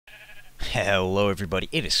Hello everybody,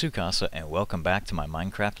 it is Sukasa, and welcome back to my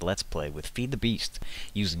Minecraft Let's Play with Feed the Beast,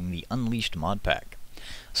 using the Unleashed mod pack.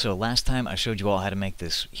 So last time I showed you all how to make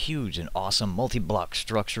this huge and awesome multi-block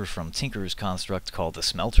structure from Tinker's construct called the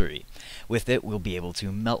Smeltery. With it, we'll be able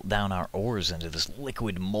to melt down our ores into this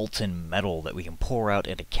liquid molten metal that we can pour out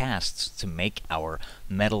into casts to make our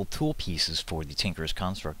metal tool pieces for the Tinker's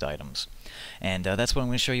construct items. And that's what I'm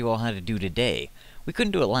going to show you all how to do today. We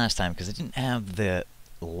couldn't do it last time because it didn't have the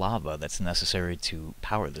lava that's necessary to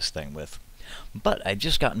power this thing with. But I've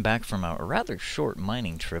just gotten back from a rather short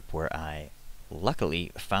mining trip where I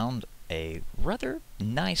luckily found a rather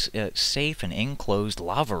nice, safe and enclosed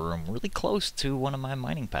lava room really close to one of my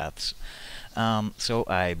mining paths. So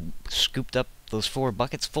I scooped up those 4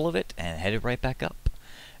 buckets full of it and headed right back up.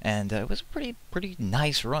 And it was a pretty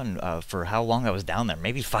nice run for how long I was down there.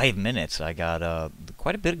 Maybe 5 minutes. I got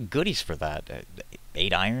quite a bit of goodies for that.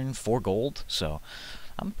 8 iron, 4 gold, so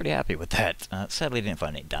I'm pretty happy with that. Sadly, I didn't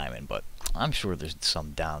find any diamond, but I'm sure there's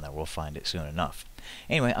some down there. We'll find it soon enough.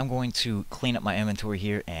 Anyway, I'm going to clean up my inventory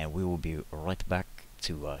here, and we will be right back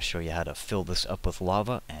to show you how to fill this up with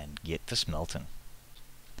lava and get to smelting.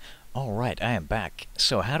 Alright, I am back.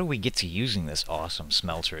 So how do we get to using this awesome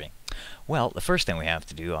smeltery? Well, the first thing we have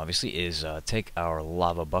to do, obviously, is take our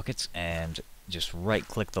lava buckets and just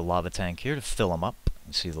right-click the lava tank here to fill them up.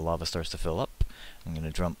 You see the lava starts to fill up. I'm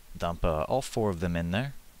going to dump all 4 of them in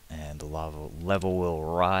there, and the lava level will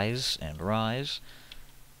rise and rise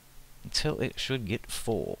until it should get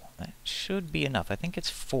full. That should be enough. I think it's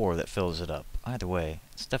 4 that fills it up. Either way,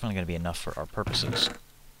 it's definitely going to be enough for our purposes.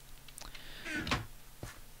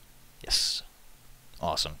 Yes.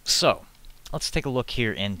 Awesome. So, let's take a look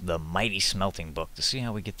here in the Mighty Smelting Book to see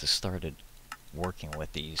how we get this started working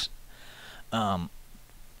with these.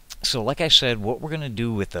 So like I said, what we're going to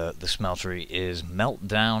do with the smeltery is melt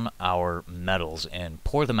down our metals and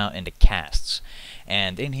pour them out into casts.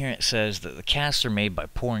 And in here it says that the casts are made by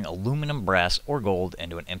pouring aluminum, brass, or gold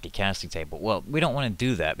into an empty casting table. Well, we don't want to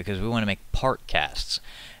do that because we want to make part casts.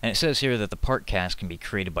 And it says here that the part cast can be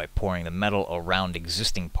created by pouring the metal around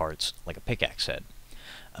existing parts, like a pickaxe head.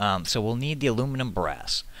 So we'll need the aluminum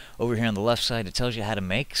brass. Over here on the left side it tells you how to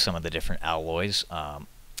make some of the different alloys.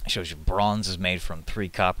 It shows you bronze is made from 3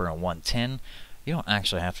 copper and 1 tin. You don't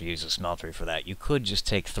actually have to use a smeltery for that. You could just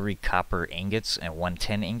take 3 copper ingots and 1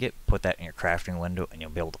 tin ingot, put that in your crafting window, and you'll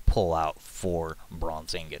be able to pull out 4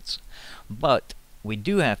 bronze ingots. But we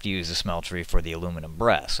do have to use the smeltery for the aluminum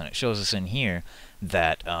brass, and it shows us in here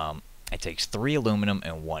that it takes 3 aluminum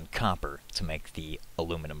and 1 copper to make the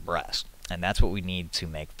aluminum brass. And that's what we need to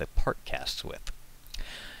make the part casts with.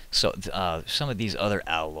 So some of these other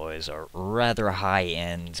alloys are rather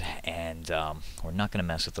high-end, and we're not going to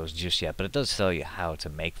mess with those just yet, but it does tell you how to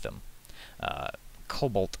make them.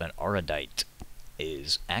 Cobalt and iridite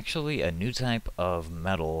is actually a new type of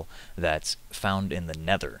metal that's found in the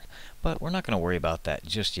nether, but we're not going to worry about that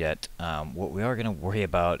just yet. What we are going to worry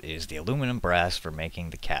about is the aluminum brass for making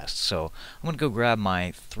the cast. So I'm going to go grab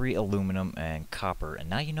my 3 aluminum and copper, and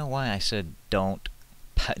now you know why I said don't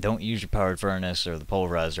use your powered furnace or the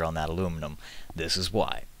polarizer on that aluminum. This is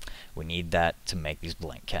why. We need that to make these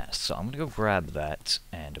blank casts. So I'm going to go grab that,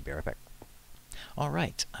 and I'll be right back.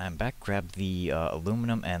 Alright, I'm back. Grab the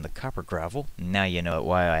aluminum and the copper gravel. Now you know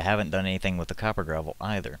why I haven't done anything with the copper gravel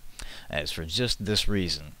either. As for just this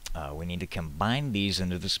reason. We need to combine these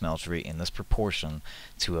into the smeltery in this proportion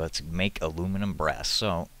to make aluminum brass.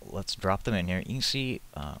 So let's drop them in here. You can see,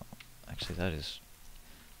 actually that is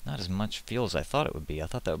not as much fuel as I thought it would be. I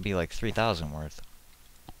thought that would be like 3,000 worth.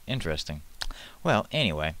 Interesting. Well,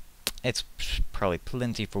 anyway, it's probably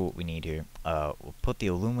plenty for what we need here. We'll put the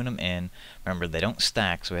aluminum in. Remember, they don't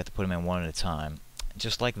stack, so we have to put them in one at a time.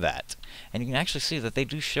 Just like that. And you can actually see that they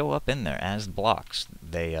do show up in there as blocks.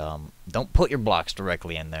 They don't put your blocks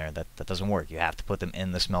directly in there. That doesn't work. You have to put them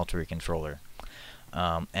in the smeltery controller.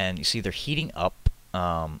 And you see they're heating up.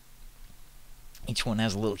 Each one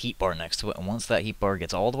has a little heat bar next to it, and once that heat bar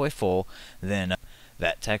gets all the way full, then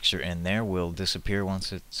that texture in there will disappear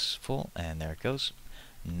once it's full, and there it goes.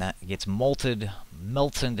 And that gets melted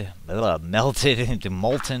into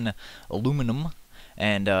molten aluminum,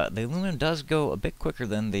 and the aluminum does go a bit quicker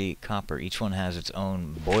than the copper. Each one has its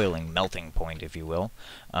own boiling melting point, if you will.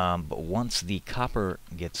 But once the copper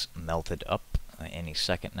gets melted up, any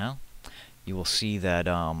second now, you will see that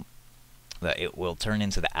that it will turn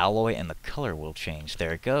into the alloy and the color will change.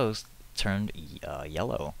 There it goes, turned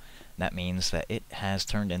yellow. That means that it has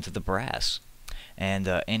turned into the brass. And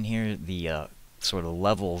in here the sort of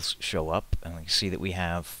levels show up, and we can see that we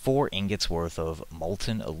have 4 ingots worth of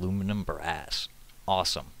molten aluminum brass.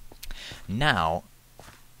 Awesome. Now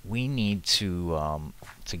we need to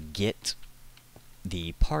get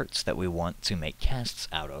the parts that we want to make casts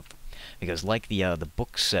out of, because like the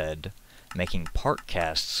book said, making part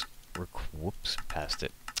casts. Whoops, passed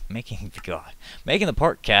it. Making the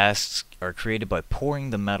part casts are created by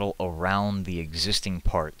pouring the metal around the existing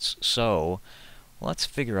parts. So let's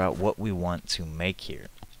figure out what we want to make here.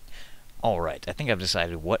 Alright, I think I've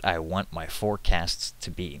decided what I want my 4 casts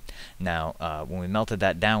to be. Now, when we melted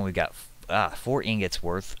that down, we got 4 ingots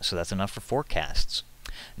worth, so that's enough for 4 casts.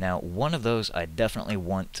 Now, one of those I definitely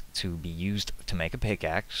want to be used to make a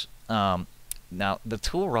pickaxe. Now, the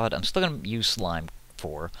tool rod, I'm still going to use slime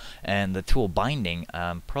for, and the tool binding,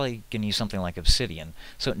 I'm probably going to use something like obsidian.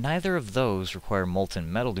 So neither of those require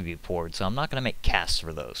molten metal to be poured, so I'm not going to make casts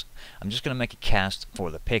for those. I'm just going to make a cast for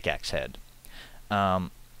the pickaxe head.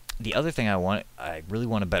 The other thing I really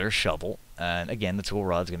want a better shovel, and again, the tool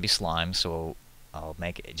rod's going to be slime, so I'll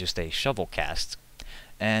make just a shovel cast.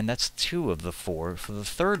 And that's 2 of the 4. For the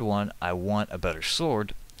third one, I want a better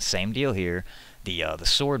sword. Same deal here. The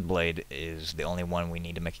sword blade is the only one we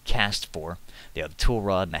need to make a cast for. The tool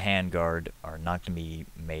rod and the handguard are not going to be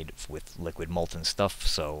made with liquid molten stuff,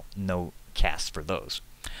 so no cast for those.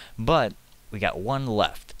 But we got 1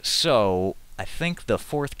 left, so I think the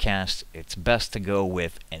 4th cast, it's best to go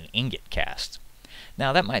with an ingot cast.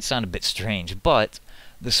 Now that might sound a bit strange, but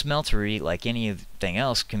the smeltery, like anything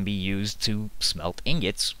else, can be used to smelt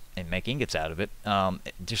ingots and make ingots out of it.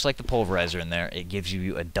 Just like the pulverizer in there, it gives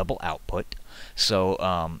you a double output.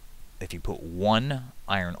 So if you put 1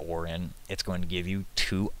 iron ore in, it's going to give you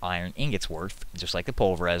 2 iron ingots worth, just like the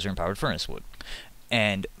pulverizer and powered furnace would.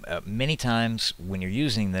 And many times when you're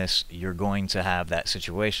using this, you're going to have that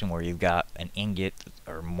situation where you've got an ingot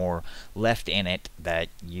or more left in it that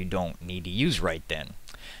you don't need to use right then.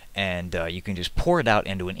 And you can just pour it out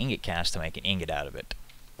into an ingot cast to make an ingot out of it.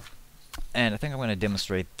 And I think I'm going to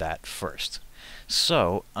demonstrate that first.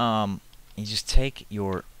 So, you just take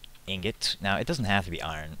your ingot. Now, it doesn't have to be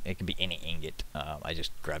iron. It can be any ingot. I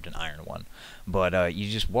just grabbed an iron one. But you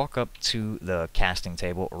just walk up to the casting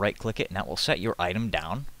table, right-click it, and that will set your item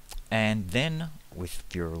down. And then, with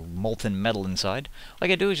your molten metal inside, all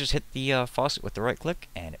you gotta do is just hit the faucet with the right-click,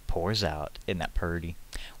 and it pours out. Isn't that pretty?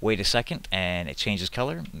 Wait a second, and it changes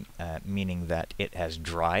color, meaning that it has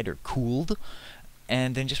dried or cooled.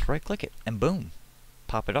 And then just right-click it, and boom.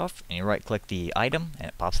 Pop it off, and you right-click the item, and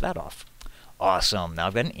it pops that off. Awesome, now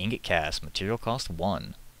I've got an ingot cast, material cost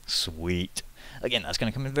 1. Sweet. Again, that's going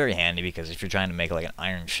to come in very handy, because if you're trying to make like an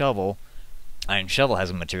iron shovel has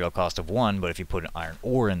a material cost of 1, but if you put an iron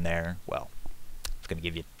ore in there, well, it's going to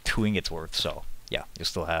give you 2 ingots worth, so yeah, you'll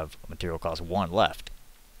still have a material cost of 1 left.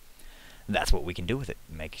 That's what we can do with it,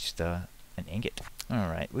 make just an ingot.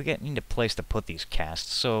 Alright, we need a place to put these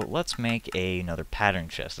casts, so let's make another pattern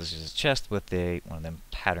chest. This is a chest with one of them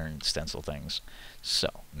pattern stencil things. So,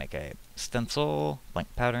 make a stencil,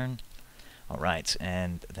 blank pattern. Alright,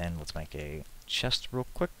 and then let's make a chest real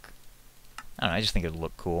quick. I don't know, I just think it'll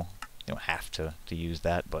look cool. You don't have to use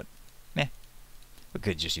that, but meh. We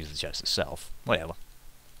could just use the chest itself. Whatever.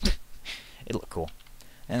 It'll look cool.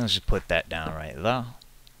 And let's just put that down right there.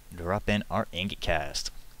 Drop in our ingot cast.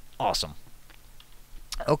 Awesome.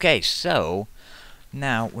 Okay, so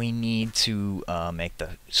now we need to make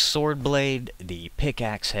the sword blade, the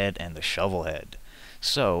pickaxe head, and the shovel head.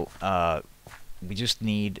 So we just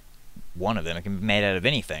need one of them. It can be made out of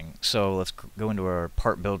anything. So let's go into our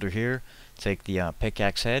part builder here, take the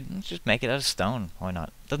pickaxe head, and just make it out of stone. Why not?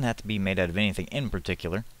 It doesn't have to be made out of anything in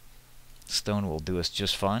particular. Stone will do us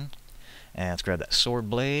just fine. And let's grab that sword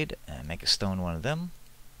blade and make a stone one of them.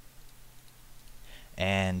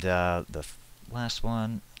 And the last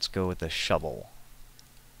one, let's go with the shovel.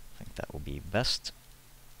 I think that will be best.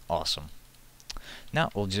 Awesome. Now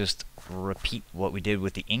we'll just repeat what we did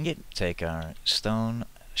with the ingot. Take our stone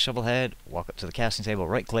shovel head, walk up to the casting table,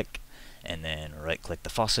 right click, and then right click the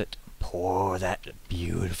faucet, pour that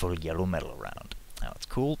beautiful yellow metal around. Now it's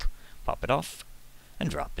cooled, pop it off, and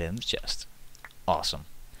drop it in the chest. Awesome.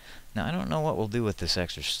 Now I don't know what we'll do with this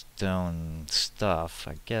extra stone stuff.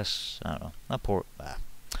 I guess, I don't know,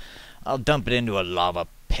 I'll dump it into a lava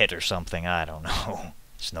pit or something. I don't know.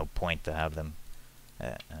 There's no point to have them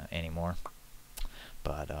anymore.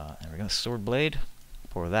 But there we go, sword blade.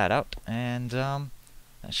 Pour that out, and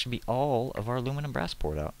that should be all of our aluminum brass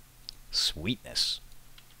poured out. Sweetness.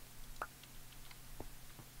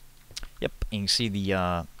 Yep, and you can see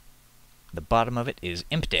the bottom of it is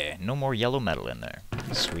empty. No more yellow metal in there.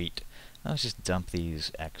 Sweet. Let's just dump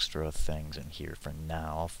these extra things in here for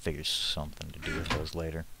now. I'll figure something to do with those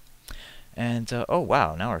later. And, oh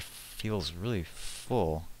wow, now our fuel's really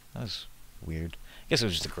full. That was weird. I guess it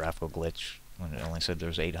was just a graphical glitch. when it only said there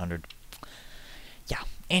was 800. Yeah.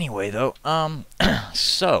 Anyway, though,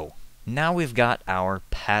 so now we've got our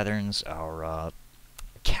patterns, our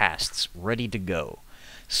casts ready to go.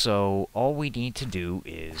 So all we need to do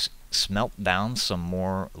is smelt down some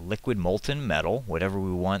more liquid molten metal, whatever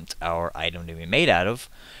we want our item to be made out of,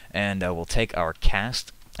 and we'll take our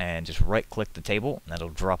cast and just right-click the table, and that'll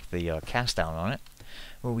drop the cast down on it.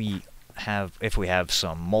 If we have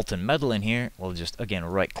some molten metal in here, we'll just again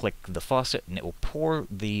right-click the faucet, and it will pour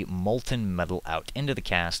the molten metal out into the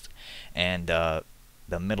cast, and the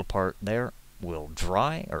middle part there will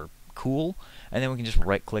dry or cool, and then we can just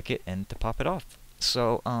right-click it and to pop it off.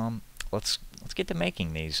 So let's get to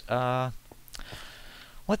making these. What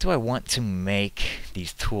do I want to make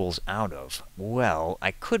these tools out of? Well,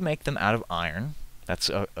 I could make them out of iron. That's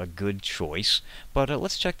a good choice. But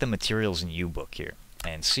let's check the materials in U-Book here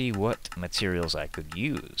and see what materials I could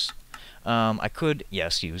use. I could,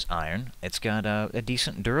 yes, use iron. It's got a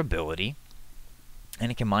decent durability,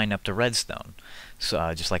 and it can mine up to redstone,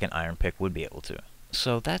 so just like an iron pick would be able to.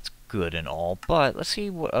 So that's good and all, but let's see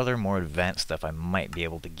what other more advanced stuff I might be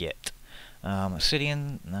able to get.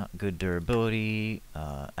 Obsidian, not good durability.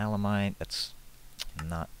 Alamite, it's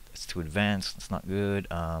too advanced. It's not good.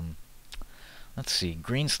 Let's see,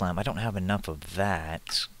 green slime. I don't have enough of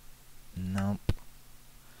that. Nope.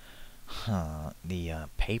 Huh. The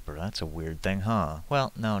paper. That's a weird thing, huh?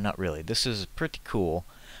 Well, no, not really. This is pretty cool.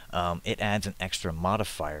 It adds an extra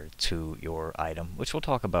modifier to your item, which we'll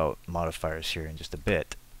talk about modifiers here in just a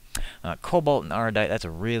bit. Cobalt and iridite, that's a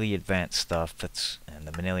really advanced stuff. And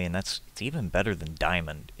the vanillion, it's even better than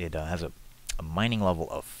diamond. It has a mining level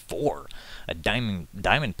of 4. A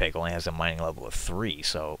diamond pick only has a mining level of 3.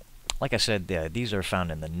 So, like I said, these are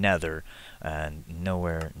found in the nether and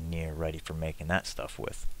nowhere near ready for making that stuff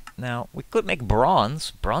with. Now, we could make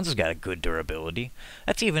bronze. Bronze has got a good durability.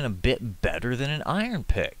 That's even a bit better than an iron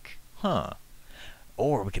pick. Huh.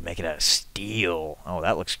 Or we could make it out of steel. Oh,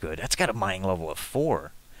 that looks good. That's got a mining level of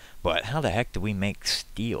 4. But how the heck do we make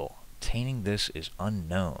steel? Obtaining this is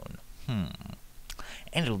unknown. And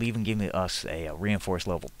it'll even give us a reinforced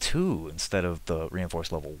level 2 instead of the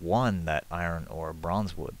reinforced level 1 that iron or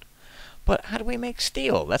bronze would. But how do we make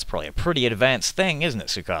steel? That's probably a pretty advanced thing, isn't it,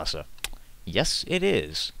 Tsukasa? Yes, it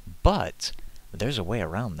is. But there's a way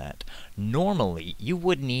around that. Normally, you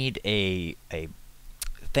would need a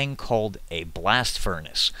thing called a blast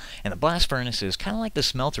furnace. And the blast furnace is kind of like the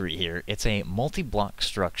smeltery here. It's a multi-block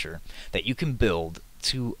structure that you can build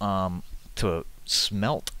to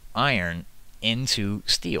smelt iron into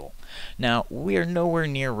steel. Now, we are nowhere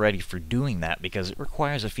near ready for doing that because it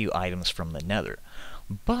requires a few items from the nether.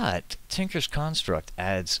 But Tinker's Construct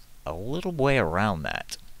adds a little way around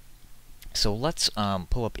that. So let's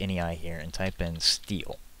pull up NEI here and type in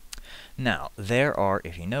steel. Now, there are,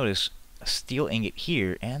 if you notice, a steel ingot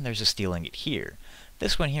here, and there's a steel ingot here.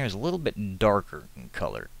 This one here is a little bit darker in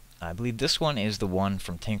color. I believe this one is the one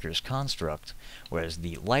from Tinker's Construct, whereas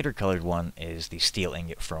the lighter colored one is the steel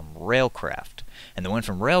ingot from Railcraft. And the one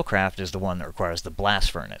from Railcraft is the one that requires the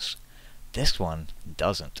blast furnace. This one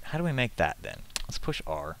doesn't. How do we make that then? Let's push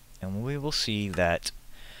R, and we will see that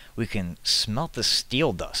we can smelt the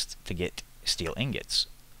steel dust to get steel ingots.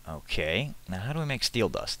 Okay, now how do we make steel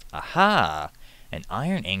dust? Aha! An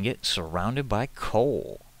iron ingot surrounded by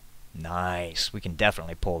coal. Nice. We can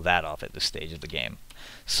definitely pull that off at this stage of the game.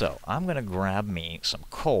 So, I'm going to grab me some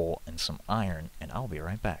coal and some iron, and I'll be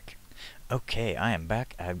right back. Okay, I am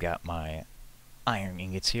back. I've got my iron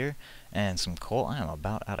ingots here, and some coal. I am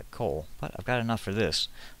about out of coal, but I've got enough for this.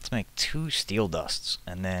 Let's make 2 steel dusts,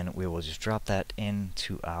 and then we will just drop that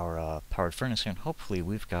into our powered furnace here, and hopefully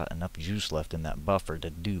we've got enough juice left in that buffer to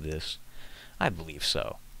do this. I believe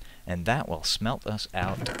so. And that will smelt us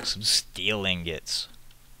out some steel ingots.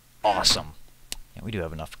 Awesome. Yeah, we do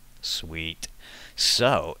have enough. Sweet.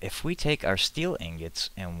 So, if we take our steel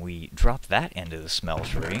ingots and we drop that into the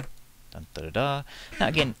smeltery, dun, da, da, da. Now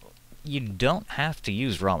again, you don't have to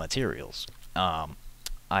use raw materials.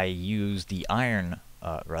 I use the iron,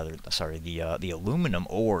 the aluminum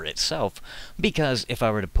ore itself, because if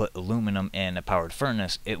I were to put aluminum in a powered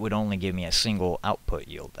furnace, it would only give me a single output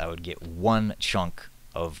yield. I would get 1 chunk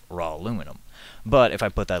of raw aluminum. But if I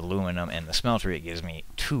put that aluminum in the smeltery, it gives me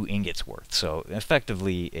 2 ingots worth. So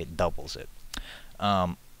effectively, it doubles it.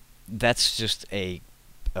 That's just a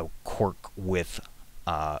quirk with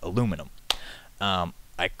aluminum.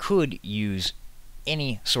 I could use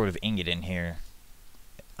any sort of ingot in here,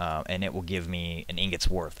 and it will give me an ingot's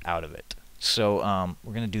worth out of it. So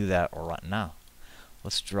we're going to do that right now.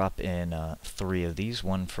 Let's drop in 3 of these,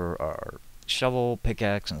 1 for our shovel,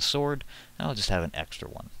 pickaxe, and sword. And I'll just have an extra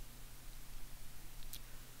one.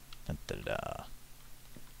 Da-da-da.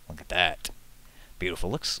 Look at that.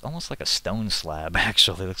 Beautiful. Looks almost like a stone slab,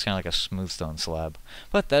 actually. Looks kind of like a smooth stone slab.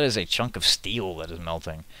 But that is a chunk of steel that is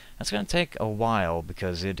melting. That's going to take a while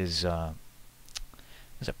because it is a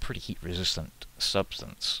pretty heat-resistant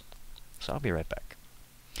substance. So I'll be right back.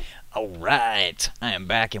 Alright, I am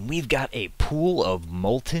back, and we've got a pool of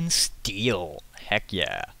molten steel. Heck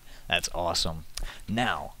yeah. That's awesome.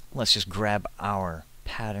 Now, let's just grab our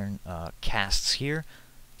pattern casts here.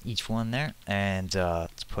 Each one there. And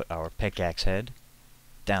let's put our pickaxe head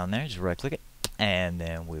down there, just right click it, and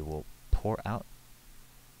then we will pour out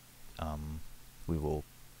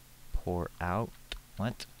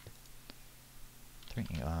what?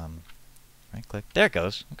 Right click. There it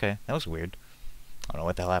goes. Okay, that was weird. I don't know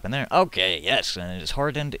what the hell happened there. Okay, yes, and it is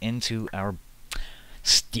hardened into our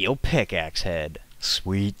steel pickaxe head.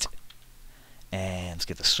 Sweet. And let's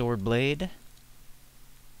get the sword blade.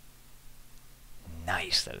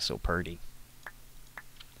 Nice, that is so pretty.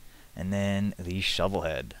 And then the shovel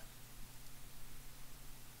head.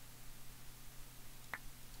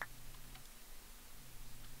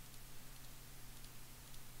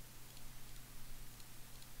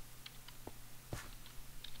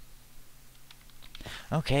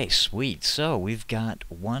 Okay, sweet. So we've got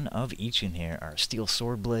one of each in here. Our steel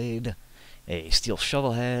sword blade, a steel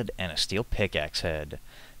shovel head, and a steel pickaxe head.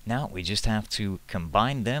 Now we just have to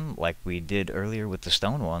combine them like we did earlier with the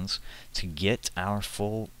stone ones to get our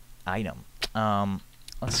full item.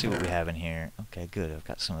 Let's see what we have in here. Okay, good. I've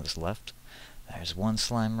got some of this left. There's one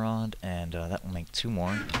slime rod, and that will make 2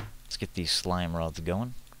 more. Let's get these slime rods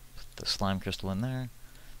going. Put the slime crystal in there.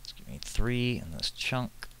 Let's give me 3 in this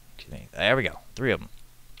chunk. There we go. 3 of them.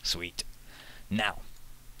 Sweet. Now,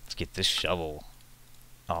 let's get this shovel.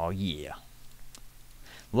 Oh, yeah.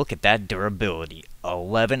 Look at that durability.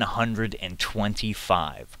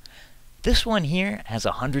 1125. This one here has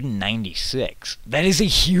 196. That is a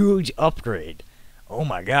huge upgrade. Oh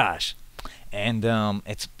my gosh. And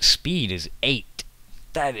its speed is 8.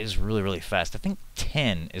 That is really, really fast. I think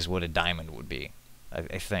 10 is what a diamond would be.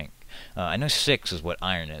 I think. I know 6 is what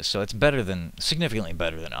iron is, so it's better than, significantly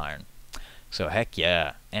better than iron. So heck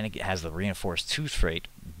yeah. And it has the reinforced tooth rate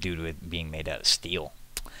due to it being made out of steel.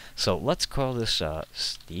 So let's call this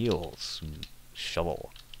steel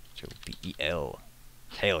shovel. B-E-L.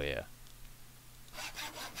 Hell yeah.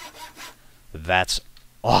 That's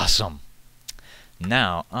awesome.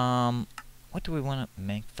 Now, what do we want to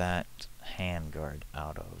make that handguard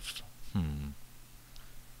out of?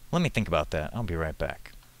 Let me think about that. I'll be right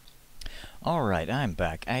back. Alright, I'm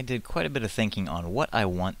back. I did quite a bit of thinking on what I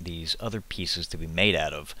want these other pieces to be made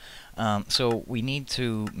out of. So we need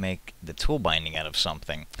to make the tool binding out of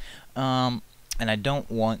something. And I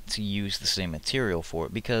don't want to use the same material for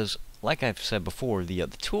it because, like I've said before, the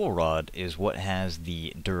tool rod is what has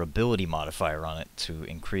the durability modifier on it to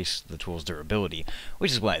increase the tool's durability,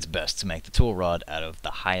 which is why it's best to make the tool rod out of the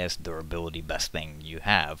highest durability best thing you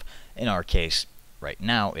have. In our case, right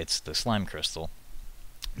now, it's the slime crystal.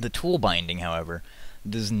 The tool binding, however,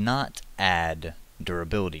 does not add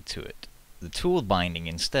durability to it. The tool binding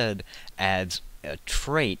instead adds a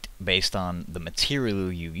trait based on the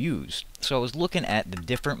material you use. So I was looking at the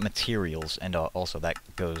different materials, and also that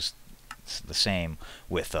goes the same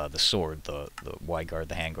with the sword, the Y guard,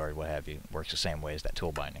 the hand guard, what have you. Works the same way as that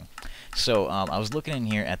tool binding. So I was looking in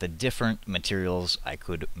here at the different materials I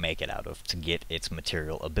could make it out of to get its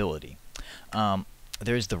material ability.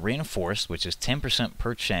 There's the reinforced, which is 10%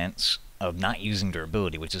 per chance of not using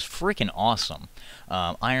durability, which is freaking awesome.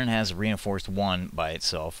 Iron has a reinforced 1 by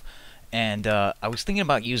itself, and I was thinking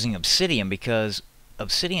about using obsidian because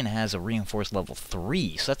obsidian has a reinforced level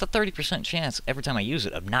 3, so that's a 30% chance every time I use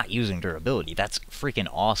it of not using durability. That's freaking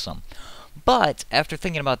awesome. But after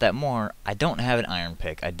thinking about that more, I don't have an iron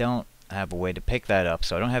pick. I don't have a way to pick that up,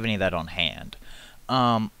 so I don't have any of that on hand.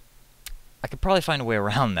 I could probably find a way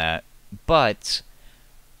around that, but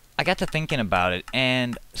I got to thinking about it,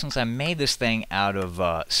 and since I made this thing out of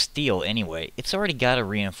steel anyway, it's already got a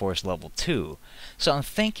reinforced level 2. So I'm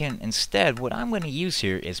thinking instead what I'm going to use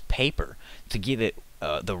here is paper to give it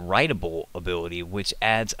the writable ability, which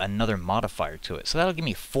adds another modifier to it. So that'll give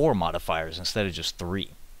me 4 modifiers instead of just 3.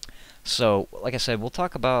 So, like I said, we'll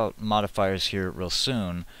talk about modifiers here real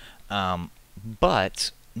soon,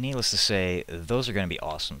 but needless to say, those are going to be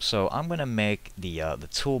awesome. So I'm going to make the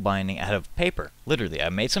tool binding out of paper. Literally, I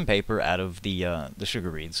made some paper out of the sugar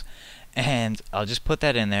beads, and I'll just put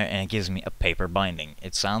that in there, and it gives me a paper binding.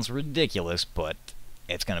 It sounds ridiculous, but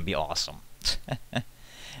it's going to be awesome.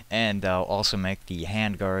 And I'll also make the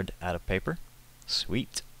handguard out of paper.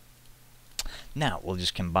 Sweet. Now we'll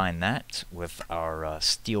just combine that with our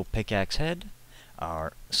steel pickaxe head,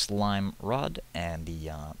 our slime rod and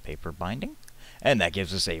the paper binding. And that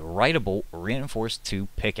gives us a writable reinforced 2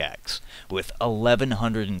 pickaxe with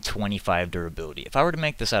 1125 durability. If I were to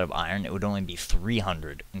make this out of iron, it would only be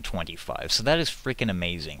 325. So that is freaking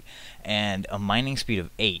amazing. And a mining speed of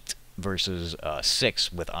 8 versus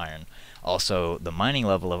 6 with iron. Also, the mining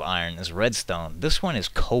level of iron is redstone. This one is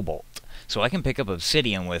cobalt. So I can pick up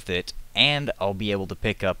obsidian with it, and I'll be able to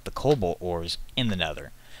pick up the cobalt ores in the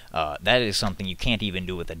nether. That is something you can't even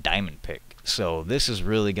do with a diamond pick. So this is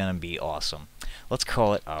really going to be awesome. Let's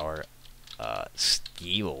call it our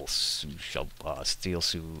steel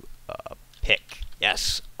pick.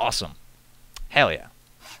 Yes, awesome. Hell yeah.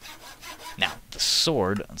 Now, the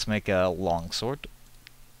sword. Let's make a long sword.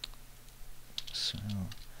 So,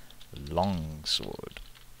 long sword.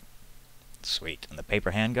 Sweet. And the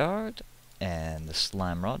paper handguard. And the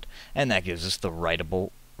slime rod. And that gives us the writable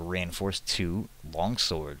reinforced 2 long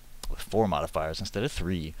sword with 4 modifiers instead of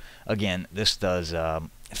 3. Again, this does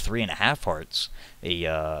 3.5 hearts.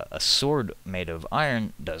 A sword made of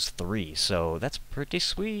iron does 3, so that's pretty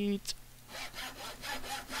sweet.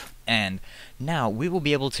 And now we will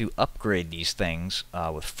be able to upgrade these things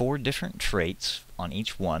with 4 different traits on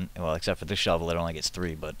each one. Well, except for the shovel, it only gets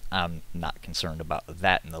 3, but I'm not concerned about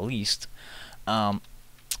that in the least.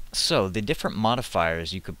 So the different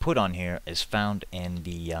modifiers you could put on here is found in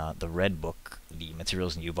the red book, the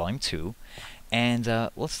Materials New Volume 2, and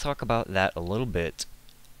let's talk about that a little bit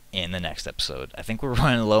in the next episode. I think we're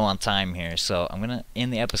running low on time here, so I'm gonna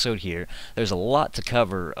end the episode here. There's a lot to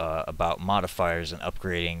cover about modifiers and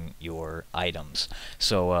upgrading your items,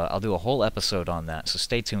 so I'll do a whole episode on that, so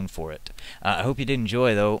stay tuned for it. I hope you did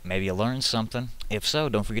enjoy, though. Maybe you learned something. If so,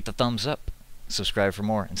 don't forget the thumbs up. Subscribe for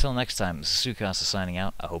more. Until next time, this is Sukasa signing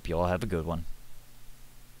out. I hope you all have a good one.